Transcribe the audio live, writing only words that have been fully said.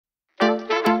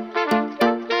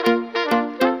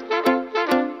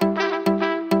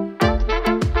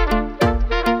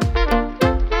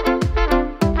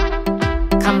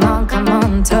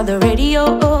to the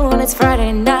radio, and it's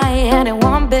Friday night and it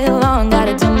won't be long.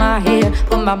 Gotta do my hair,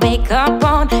 put my makeup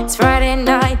on. It's Friday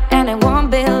night and it won't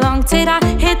be long till I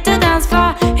hit the dance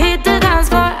floor, hit the dance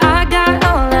floor. I got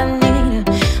all I need,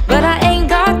 but I ain't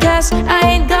got cash, I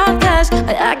ain't got cash,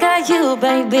 but I got you,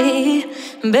 baby.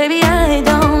 Baby, I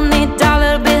don't need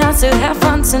dollar bills to have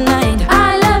fun tonight.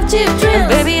 I love cheap thrills.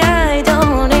 Baby, I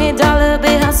don't need dollar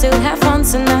bills to have fun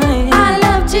tonight. I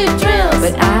love cheap thrills.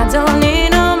 But I don't need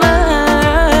no money,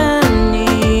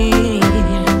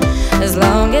 as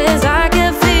long as I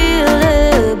can feel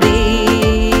the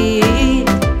beat.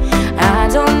 I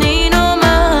don't need no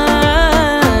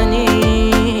money,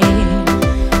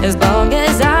 as long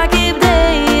as I keep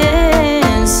dancing.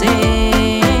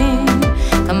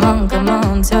 Come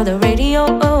on, tell the radio,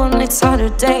 it's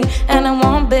Saturday and it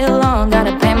won't be long.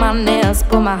 Gotta paint my nails,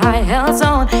 put my high heels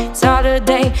on. It's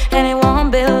Saturday and it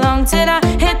won't be long till I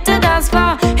hit the dance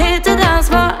floor, hit the dance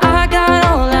floor. I got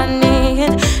all I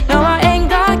need. No, I ain't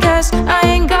got cash, I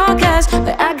ain't got cash,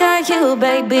 but I got you,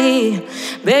 baby.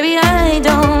 Baby, I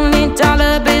don't need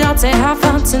dollar bills to have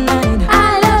fun tonight.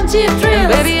 I love cheap thrills.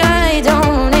 Baby, I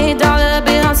don't need dollar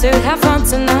bills to have fun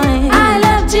tonight. I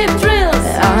love cheap thrills.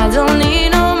 I don't need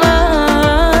no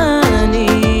money,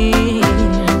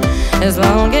 as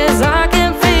long as I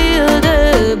can feel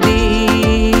the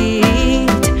beat.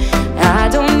 I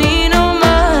don't need no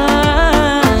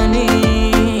money,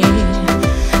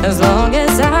 as long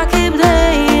as I keep dancing.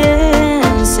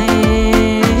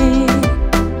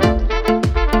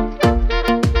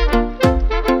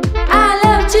 I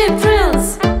love cheap thrills.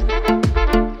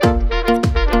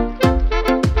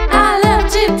 I love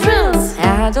cheap thrills.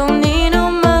 I don't need no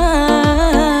money,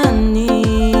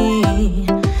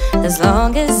 as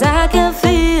long as I can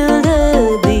feel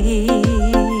the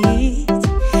beat.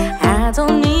 I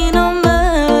don't need no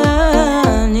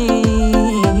money,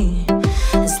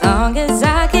 as long as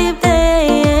I keep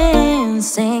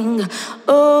dancing.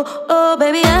 Oh,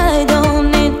 baby, I don't